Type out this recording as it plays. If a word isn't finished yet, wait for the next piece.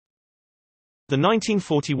The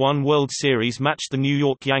 1941 World Series matched the New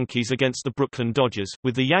York Yankees against the Brooklyn Dodgers,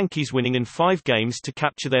 with the Yankees winning in 5 games to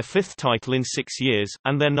capture their 5th title in 6 years,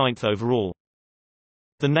 and their 9th overall.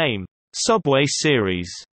 The name, Subway Series,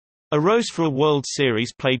 arose for a World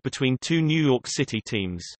Series played between 2 New York City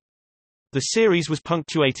teams. The series was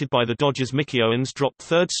punctuated by the Dodgers' Mickey Owens dropped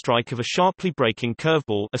third strike of a sharply breaking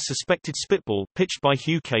curveball, a suspected spitball, pitched by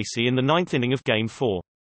Hugh Casey in the 9th inning of Game 4.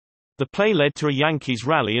 The play led to a Yankees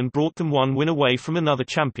rally and brought them one win away from another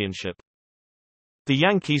championship. The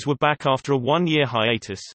Yankees were back after a 1-year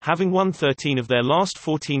hiatus, having won 13 of their last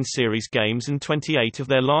 14 series games and 28 of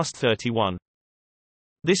their last 31.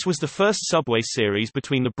 This was the first Subway Series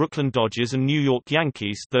between the Brooklyn Dodgers and New York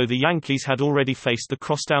Yankees, though the Yankees had already faced the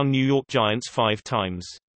crosstown New York Giants 5 times.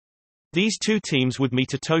 These two teams would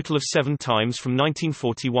meet a total of 7 times from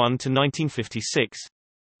 1941 to 1956.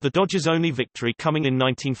 The Dodgers' only victory coming in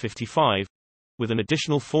 1955, with an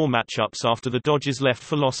additional 4 matchups after the Dodgers left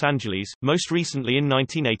for Los Angeles, most recently in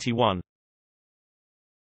 1981.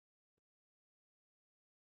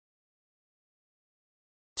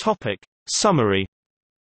 Topic. Summary.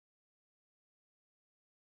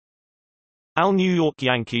 AL New York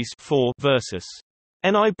Yankees 4 versus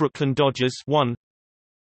NI Brooklyn Dodgers 1.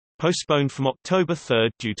 Postponed from October 3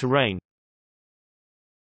 due to rain.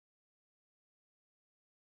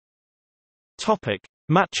 Topic.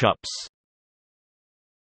 Matchups.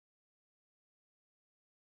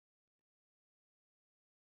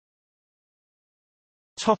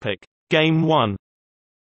 Topic. Game 1.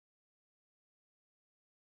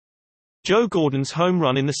 Joe Gordon's home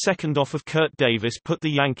run in the second off of Kurt Davis put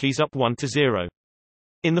the Yankees up 1-0.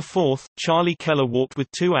 In the fourth, Charlie Keller walked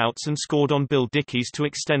with 2 outs and scored on Bill Dickey's to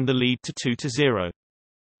extend the lead to 2-0.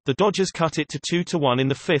 The Dodgers cut it to 2-1 in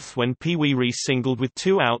the fifth when Pee Wee Reese singled with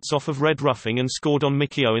 2 outs off of Red Ruffing and scored on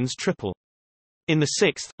Mickey Owens' triple. In the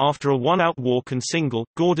sixth, after a 1-out walk and single,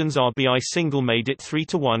 Gordon's RBI single made it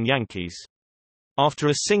 3-1 Yankees. After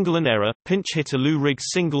a single and error, pinch hitter Lou Riggs'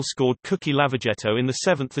 single scored Cookie Lavagetto in the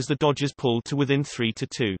seventh as the Dodgers pulled to within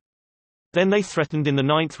 3-2. Then they threatened in the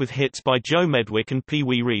ninth with hits by Joe Medwick and Pee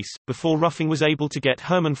Wee Reese, before Ruffing was able to get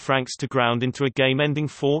Herman Franks to ground into a game-ending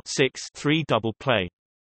 4-6-3 double play.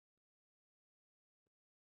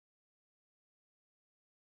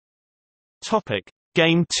 Topic.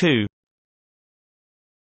 Game 2.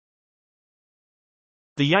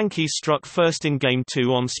 The Yankees struck first in Game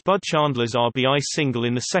 2 on Spud Chandler's RBI single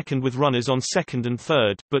in the second with runners on second and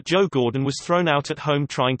third, but Joe Gordon was thrown out at home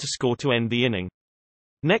trying to score to end the inning.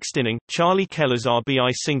 Next inning, Charlie Keller's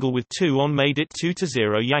RBI single with 2 on made it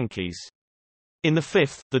 2-0 Yankees. In the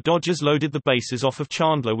fifth, the Dodgers loaded the bases off of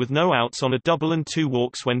Chandler with no outs on a double and 2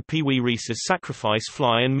 walks when Pee Wee Reese's sacrifice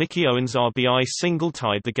fly and Mickey Owens' RBI single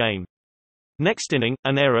tied the game. Next inning,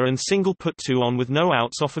 an error and single put 2 on with no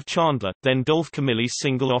outs off of Chandler, then Dolph Camilli's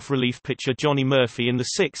single off relief pitcher Johnny Murphy in the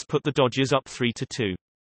sixth put the Dodgers up 3-2.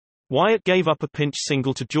 Wyatt gave up a pinch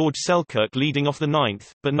single to George Selkirk leading off the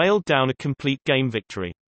ninth, but nailed down a complete game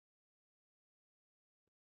victory.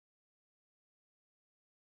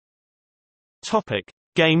 Topic.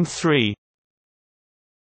 Game 3.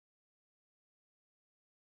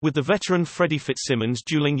 With the veteran Freddie Fitzsimmons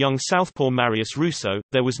dueling young southpaw Marius Russo,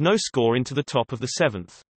 there was no score into the top of the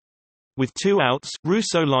seventh. With 2 outs,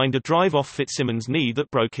 Russo lined a drive off Fitzsimmons' knee that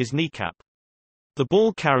broke his kneecap. The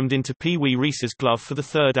ball caromed into Pee Wee Reese's glove for the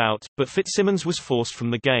third out, but Fitzsimmons was forced from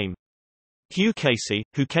the game. Hugh Casey,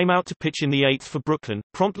 who came out to pitch in the eighth for Brooklyn,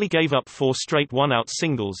 promptly gave up 4 straight 1-out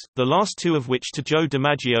singles, the last 2 of which to Joe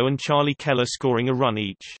DiMaggio and Charlie Keller scoring a run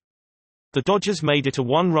each. The Dodgers made it a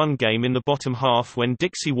 1-run game in the bottom half when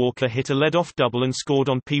Dixie Walker hit a leadoff double and scored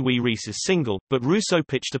on Pee Wee Reese's single, but Russo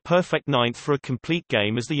pitched a perfect ninth for a complete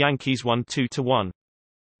game as the Yankees won 2-1.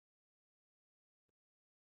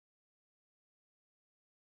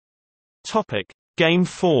 Topic. Game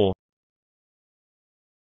 4.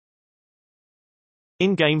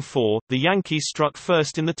 In Game 4, the Yankees struck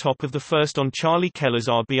first in the top of the first on Charlie Keller's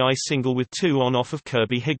RBI single with 2 on off of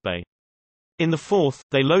Kirby Higbee. In the fourth,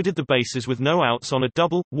 they loaded the bases with no outs on a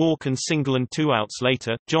double, walk and single, and 2 outs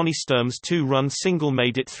later, Johnny Sturm's 2-run single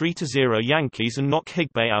made it 3-0 Yankees and knocked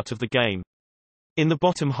Higbee out of the game. In the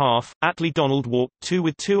bottom half, Atlee Donald walked 2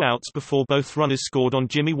 with 2 outs before both runners scored on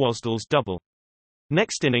Jimmy Wasdell's double.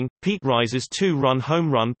 Next inning, Pete Rice's 2-run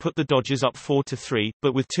home run put the Dodgers up 4-3,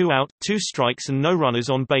 but with 2 out, 2 strikes and no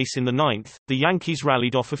runners on base in the ninth, the Yankees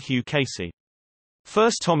rallied off of Hugh Casey.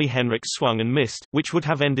 First Tommy Henrich swung and missed, which would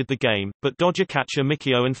have ended the game, but Dodger catcher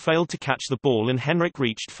Mickey Owen failed to catch the ball and Henrich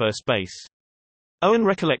reached first base. Owen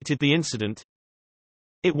recollected the incident.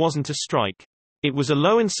 "It wasn't a strike. It was a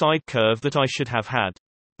low inside curve that I should have had.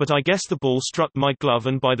 but I guess the ball struck my glove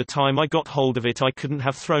and by the time I got hold of it I couldn't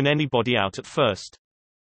have thrown anybody out at first.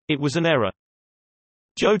 It was an error.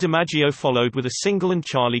 Joe DiMaggio followed with a single and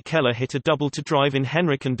Charlie Keller hit a double to drive in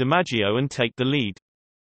Henrik and DiMaggio and take the lead.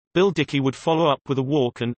 Bill Dickey would follow up with a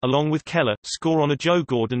walk and, along with Keller, score on a Joe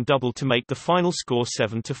Gordon double to make the final score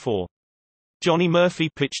 7-4. Johnny Murphy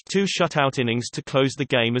pitched 2 shutout innings to close the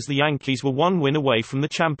game as the Yankees were 1 win away from the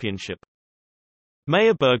championship.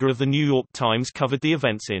 Meyer Berger of the New York Times covered the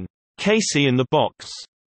events in Casey in the Box,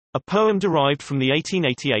 a poem derived from the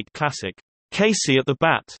 1888 classic, Casey at the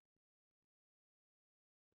Bat.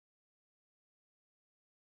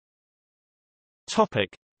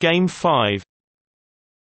 Game 5.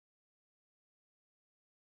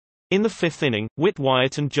 In the 5th inning, Whit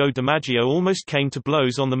Wyatt and Joe DiMaggio almost came to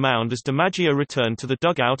blows on the mound as DiMaggio returned to the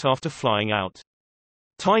dugout after flying out.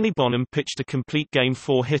 Tiny Bonham pitched a complete Game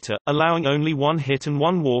 4 hitter, allowing only 1 hit and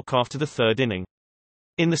 1 walk after the 3rd inning.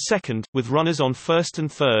 In the 2nd, with runners on 1st and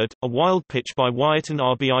 3rd, a wild pitch by Wyatt and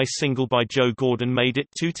RBI single by Joe Gordon made it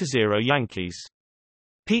 2-0 Yankees.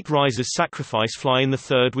 Pete Riser's sacrifice fly in the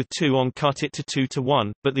 3rd with 2 on cut it to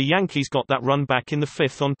 2-1, but the Yankees got that run back in the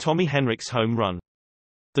 5th on Tommy Henrich's home run.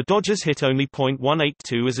 The Dodgers hit only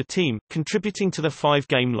 .182 as a team, contributing to their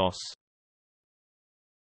 5-game loss.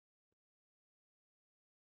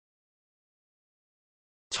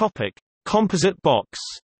 Composite box.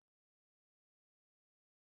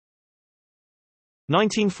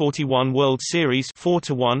 1941 World Series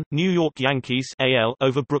 4-1, New York Yankees AL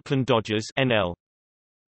over Brooklyn Dodgers NL.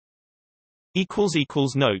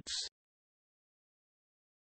 Notes